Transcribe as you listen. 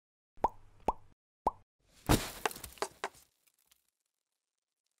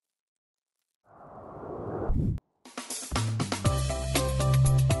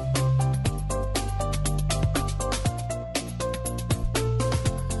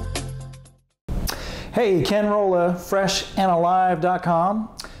Hey, Ken Rolla, freshandalive.com,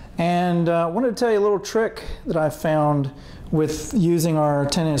 and I wanted to tell you a little trick that I found with using our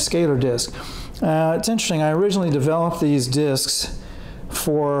 10-inch Scalar disc. It's interesting, I originally developed these discs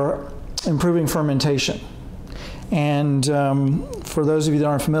for improving fermentation. And for those of you that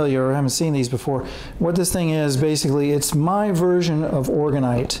aren't familiar or haven't seen these before, what this thing is, basically, it's my version of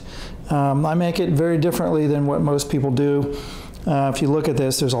orgonite. I make it very differently than what most people do. If you look at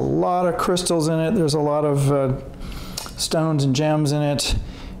this, there's a lot of crystals in it, there's a lot of stones and gems in it,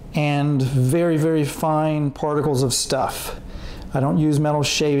 and very, very fine particles of stuff. I don't use metal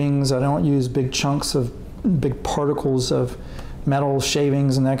shavings, I don't use big chunks of, big particles of metal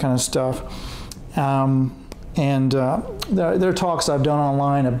shavings and that kind of stuff. There are talks I've done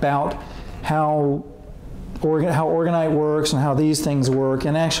online about how orgonite works and how these things work,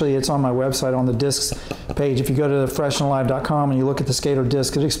 and actually it's on my website on the discs page. If you go to freshandalive.com and you look at the Scalar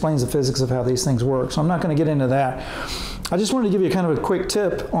disc, it explains the physics of how these things work, so I'm not going to get into that. I just wanted to give you kind of a quick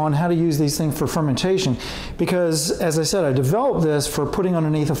tip on how to use these things for fermentation, because as I said, I developed this for putting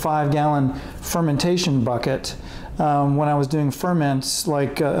underneath a 5-gallon fermentation bucket when I was doing ferments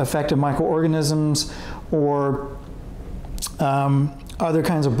like effective microorganisms or other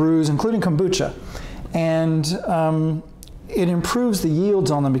kinds of brews, including kombucha. And it improves the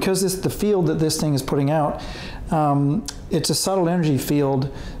yields on them because the field that this thing is putting out, it's a subtle energy field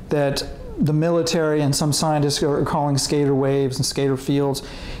that the military and some scientists are calling scalar waves and scalar fields.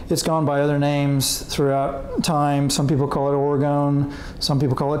 It's gone by other names throughout time. Some people call it orgone, some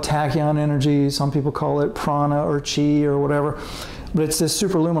people call it tachyon energy, some people call it prana or chi or whatever. But it's this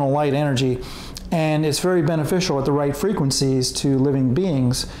superluminal light energy. And it's very beneficial at the right frequencies to living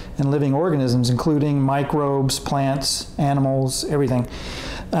beings and living organisms, including microbes, plants, animals, everything.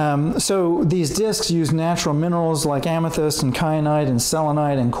 So these discs use natural minerals like amethyst and kyanite and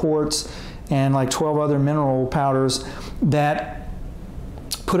selenite and quartz and like 12 other mineral powders that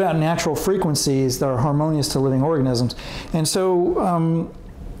put out natural frequencies that are harmonious to living organisms. And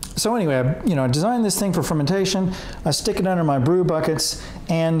so anyway, I designed this thing for fermentation. I stick it under my brew buckets,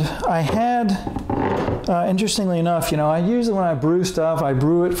 and I had, interestingly enough, I usually when I brew stuff, I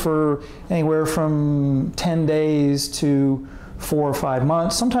brew it for anywhere from 10 days to 4 or 5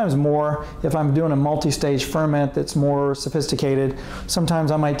 months, sometimes more if I'm doing a multi-stage ferment that's more sophisticated.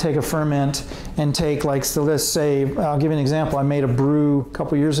 Sometimes I might take a ferment and take, like, so let's say, I'll give you an example. I made a brew a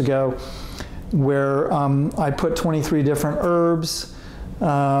couple years ago where I put 23 different herbs,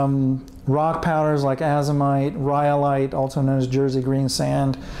 rock powders like azomite, rhyolite, also known as Jersey green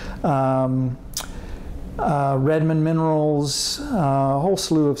sand, Redmond minerals, a whole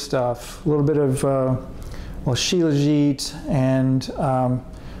slew of stuff, a little bit of shilajit, and a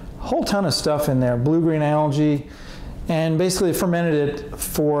whole ton of stuff in there, blue-green algae, and basically fermented it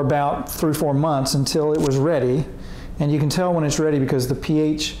for about 3 or 4 months until it was ready. And you can tell when it's ready because the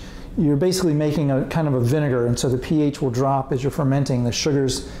pH, you're basically making a kind of a vinegar, and so the pH will drop as you're fermenting. The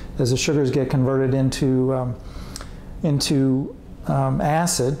sugars, as the sugars get converted into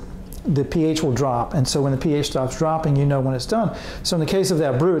acid, the pH will drop, and so when the pH stops dropping, you know when it's done. So in the case of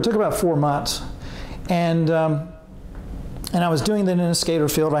that brew, it took about 4 months, and I was doing that in a Scalar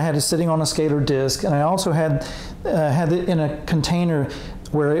field. I had it sitting on a Scalar disc, and I also had it in a container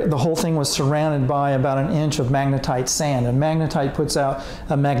where the whole thing was surrounded by about 1 inch of magnetite sand. And magnetite puts out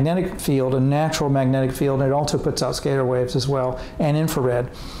a magnetic field, a natural magnetic field, and it also puts out scalar waves as well, and infrared.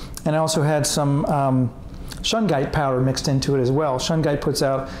 And I also had some shungite powder mixed into it as well. Shungite puts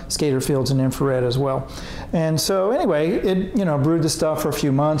out scalar fields and infrared as well. And so anyway, it brewed the stuff for a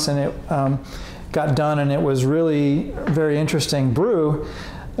few months, and it got done, and it was really very interesting brew.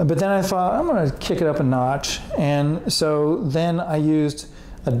 But then I thought, I'm going to kick it up a notch. And so then I used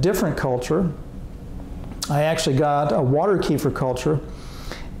a different culture. I actually got a water kefir culture,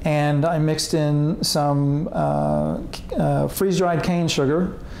 and I mixed in some freeze-dried cane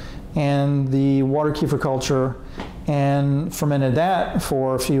sugar and the water kefir culture and fermented that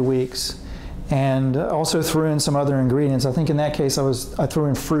for a few weeks, and also threw in some other ingredients. I think in that case I threw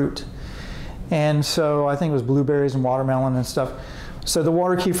in fruit, and so I think it was blueberries and watermelon and stuff. So the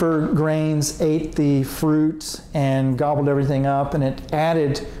water kefir grains ate the fruits and gobbled everything up, and it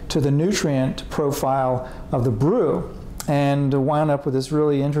added to the nutrient profile of the brew, and wound up with this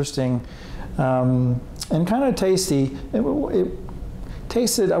really interesting and kind of tasty. It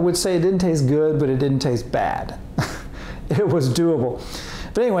tasted, I would say it didn't taste good, but it didn't taste bad. It was doable.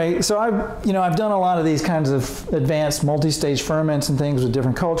 But anyway, so I've done a lot of these kinds of advanced multi-stage ferments and things with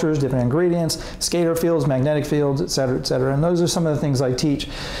different cultures, different ingredients, scalar fields, magnetic fields, et cetera, and those are some of the things I teach.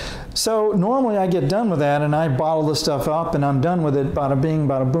 So normally I get done with that and I bottle the stuff up and I'm done with it, bada bing,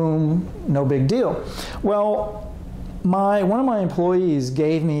 bada boom, no big deal. Well, one of my employees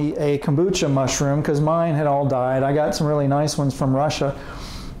gave me a kombucha mushroom because mine had all died. I got some really nice ones from Russia,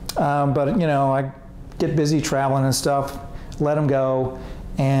 but you know, I get busy traveling and stuff, let them go,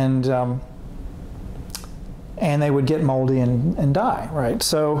 and they would get moldy and die, right?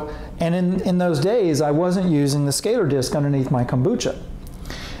 So, and in those days, I wasn't using the Scalar disc underneath my kombucha.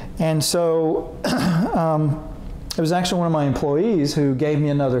 And so it was actually one of my employees who gave me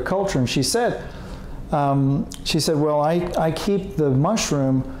another culture, and she said, well, I keep the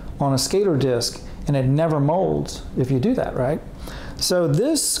mushroom on a Scalar disc, and it never molds if you do that, right? So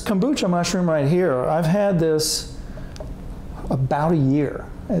this kombucha mushroom right here, I've had this about a year.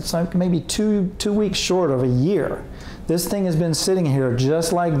 It's like maybe two weeks short of a year. This thing has been sitting here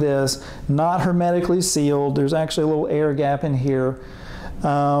just like this, not hermetically sealed. There's actually a little air gap in here,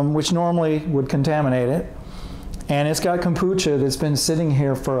 which normally would contaminate it. And it's got kombucha that's been sitting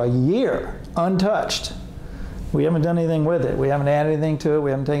here for a year, untouched. We haven't done anything with it. We haven't added anything to it.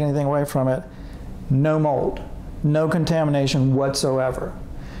 We haven't taken anything away from it. No mold, no contamination whatsoever.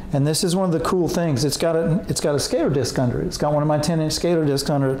 And this is one of the cool things. It's got a Scalar disc under it. It's got one of my 10-inch Scalar discs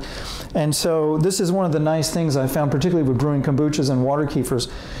under it. And so this is one of the nice things I found, particularly with brewing kombuchas and water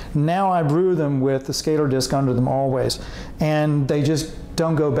kefirs. Now I brew them with the Scalar disc under them always. And they just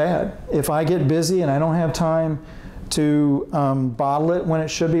don't go bad. If I get busy and I don't have time to bottle it when it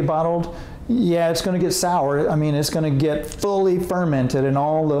should be bottled, yeah, it's going to get sour. I mean, it's going to get fully fermented and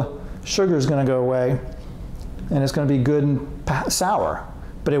all the sugar is going to go away. And it's going to be good and sour,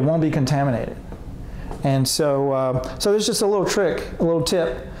 but it won't be contaminated. And so, so there's just a little trick, a little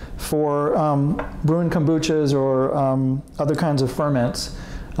tip for brewing kombuchas or other kinds of ferments.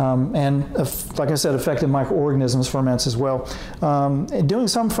 And like I said, effective microorganisms ferments as well. Doing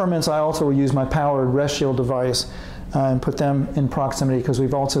some ferments, I also will use my powered rest shield device and put them in proximity, because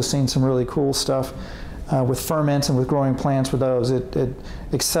we've also seen some really cool stuff with ferments and with growing plants with those. It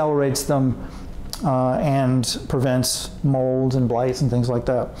accelerates them and prevents molds and blights and things like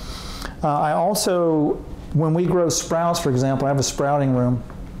that. I also, when we grow sprouts, for example, I have a sprouting room,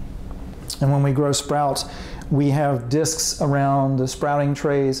 and when we grow sprouts, we have discs around the sprouting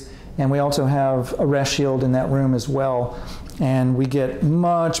trays, and we also have a rest shield in that room as well. And we get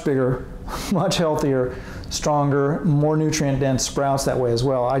much bigger, much healthier, stronger, more nutrient-dense sprouts that way as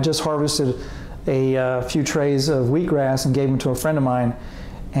well. I just harvested a few trays of wheatgrass and gave them to a friend of mine,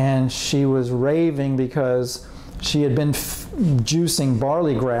 and she was raving because she had been juicing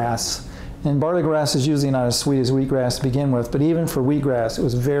barley grass. And barley grass is usually not as sweet as wheatgrass to begin with, but even for wheatgrass, it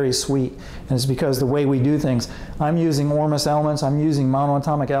was very sweet. And it's because the way we do things. I'm using Ormus elements, I'm using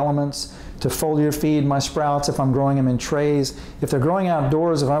monoatomic elements to foliar feed my sprouts if I'm growing them in trays. If they're growing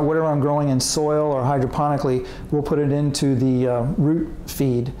outdoors, whatever I'm growing in soil or hydroponically, we'll put it into the root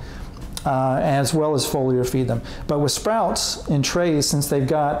feed as well as foliar feed them. But with sprouts in trays, since they've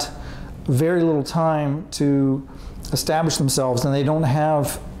got very little time to establish themselves and they don't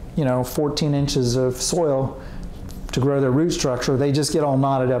have 14 inches of soil to grow their root structure, they just get all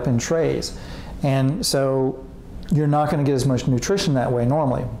knotted up in trays. And so you're not going to get as much nutrition that way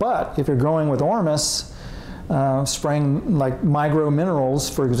normally. But if you're growing with Ormus, spraying like micro minerals,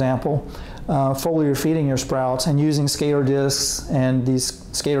 for example, foliar feeding your sprouts and using Scalar discs and these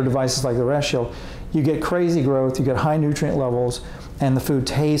Scalar devices like the Rest Shield, you get crazy growth, you get high nutrient levels, and the food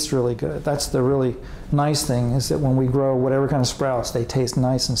tastes really good. That's the really nice thing, is that when we grow whatever kind of sprouts, they taste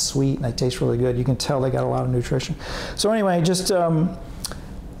nice and sweet, and they taste really good. You can tell they got a lot of nutrition. So anyway, just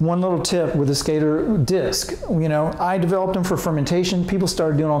one little tip with the Scalar disc. I developed them for fermentation. People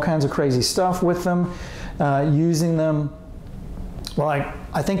started doing all kinds of crazy stuff with them, using them. Well,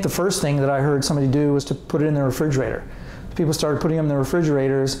 I think the first thing that I heard somebody do was to put it in the refrigerator. People started putting them in the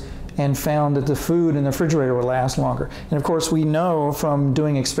refrigerators and found that the food in the refrigerator would last longer. And of course, we know from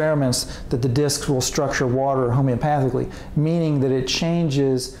doing experiments that the discs will structure water homeopathically, meaning that it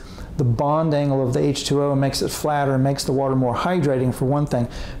changes the bond angle of the H2O and makes it flatter and makes the water more hydrating, for one thing.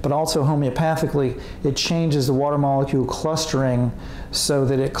 But also homeopathically, it changes the water molecule clustering so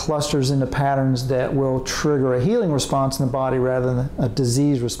that it clusters into patterns that will trigger a healing response in the body rather than a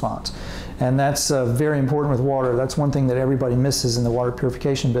disease response. And that's very important with water. That's one thing that everybody misses in the water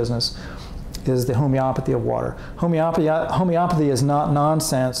purification business, is the homeopathy of water. Homeopathy is not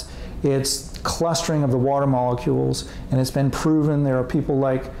nonsense. It's clustering of the water molecules, and it's been proven. There are people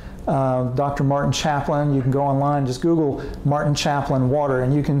like Dr. Martin Chaplin. You can go online, just Google Martin Chaplin water,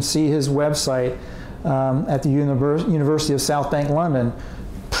 and you can see his website at the University of South Bank, London,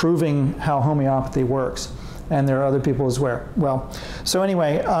 proving how homeopathy works. and there are other people as well. So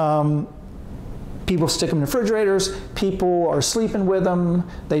anyway, people stick them in refrigerators. People are sleeping with them.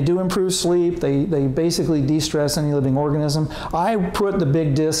 They do improve sleep. They basically de-stress any living organism. I put the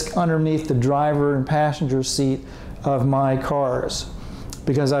big disc underneath the driver and passenger seat of my cars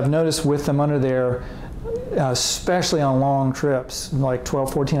because I've noticed with them under there, especially on long trips, like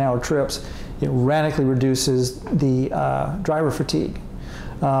 12, 14-hour trips, it radically reduces the driver fatigue.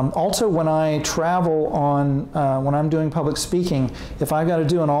 Also, when I travel when I'm doing public speaking, if I've got to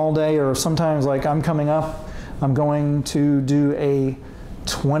do an all day, or sometimes like I'm going to do a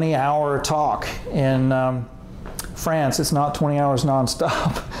 20-hour talk in France. It's not 20 hours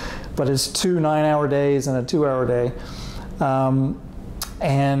nonstop, but it's 2 9-hour days and a 2-hour day.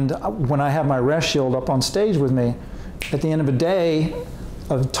 And when I have my rest shield up on stage with me, at the end of a day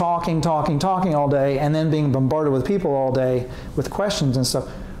of talking all day and then being bombarded with people all day with questions and stuff,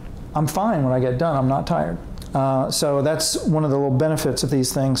 I'm fine when I get done. I'm not tired. So that's one of the little benefits of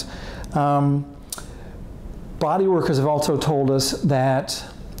these things. Body workers have also told us that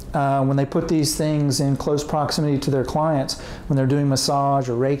when they put these things in close proximity to their clients, when they're doing massage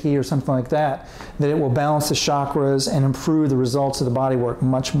or Reiki or something like that, that it will balance the chakras and improve the results of the body work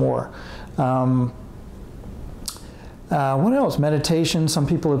much more. What else? Meditation. Some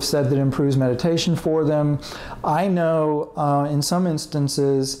people have said that it improves meditation for them. I know in some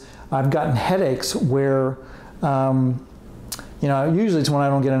instances I've gotten headaches where, usually it's when I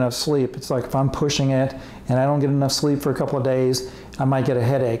don't get enough sleep. It's like if I'm pushing it and I don't get enough sleep for a couple of days, I might get a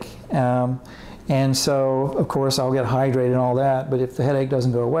headache. And so, of course, I'll get hydrated and all that, but if the headache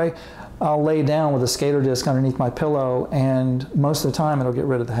doesn't go away, I'll lay down with a Scalar disc underneath my pillow, and most of the time it'll get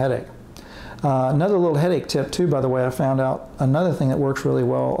rid of the headache. Another little headache tip too, by the way, I found out another thing that works really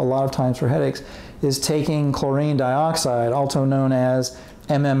well a lot of times for headaches is taking chlorine dioxide, also known as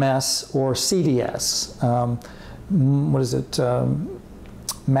MMS or CDS. What is it?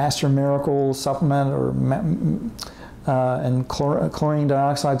 Master Miracle Supplement and chlorine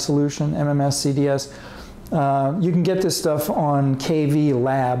dioxide solution, MMS, CDS. You can get this stuff on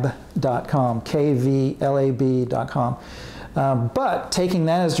kvlab.com, kvlab.com. But taking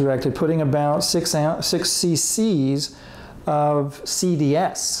that as directed, putting about 6 cc's of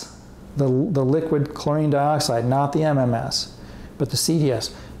CDS, the liquid chlorine dioxide, not the MMS, but the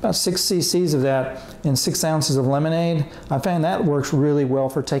CDS, about 6 cc's of that in 6 ounces of lemonade. I found that works really well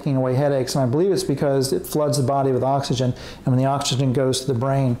for taking away headaches, and I believe it's because it floods the body with oxygen, and when the oxygen goes to the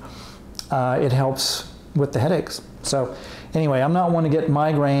brain, it helps with the headaches. So anyway, I'm not one to get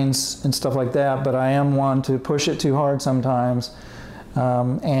migraines and stuff like that, but I am one to push it too hard sometimes,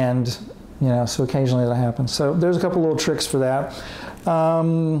 and so occasionally that happens. So there's a couple little tricks for that.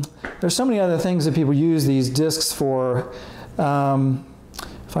 There's so many other things that people use these discs for.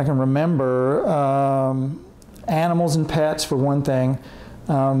 If I can remember, animals and pets for one thing.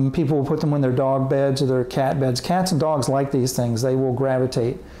 People will put them in their dog beds or their cat beds. Cats and dogs like these things. They will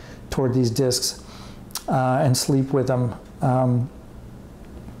gravitate toward these discs and sleep with them. And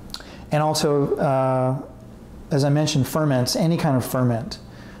also, as I mentioned, ferments, any kind of ferment.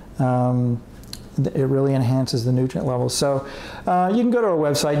 It really enhances the nutrient levels. So you can go to our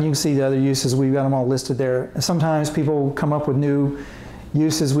website and you can see the other uses. We've got them all listed there. Sometimes people come up with new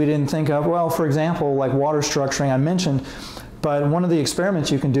uses we didn't think of. Well, for example, like water structuring I mentioned, but one of the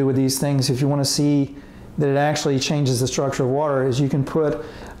experiments you can do with these things, if you want to see that it actually changes the structure of water, is you can put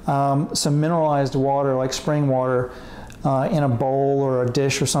some mineralized water, like spring water, in a bowl or a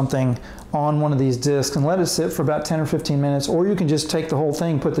dish or something on one of these discs and let it sit for about 10 or 15 minutes, or you can just take the whole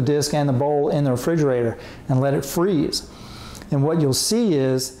thing, put the disc and the bowl in the refrigerator and let it freeze. And what you'll see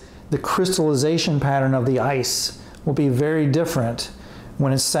is the crystallization pattern of the ice will be very different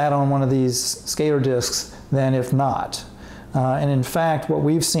when it's sat on one of these Scalar discs than if not. And in fact, what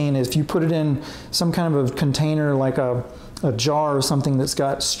we've seen is if you put it in some kind of a container like a jar or something that's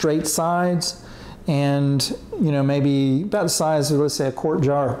got straight sides, and maybe about the size of, let's say, a quart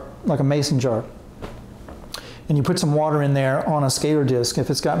jar, like a mason jar, and you put some water in there on a Scalar disc, if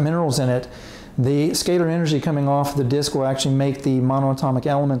it's got minerals in it, the scalar energy coming off the disc will actually make the monoatomic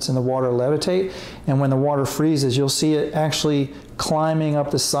elements in the water levitate, and when the water freezes, you'll see it actually climbing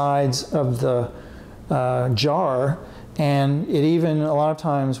up the sides of the jar, and it even a lot of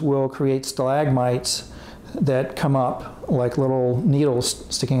times will create stalagmites that come up like little needles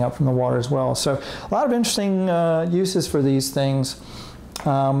sticking up from the water as well. So a lot of interesting uses for these things.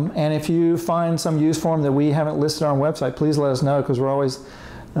 And if you find some use for them that we haven't listed on our website, please let us know, because we're always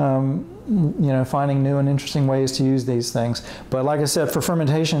finding new and interesting ways to use these things. But like I said, for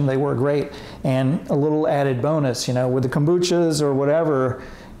fermentation, they work great. And a little added bonus, with the kombuchas or whatever,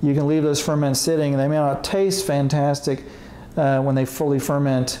 you can leave those ferments sitting, and they may not taste fantastic when they fully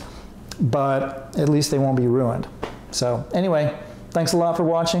ferment, but at least they won't be ruined. So anyway, thanks a lot for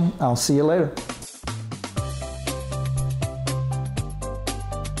watching. I'll see you later.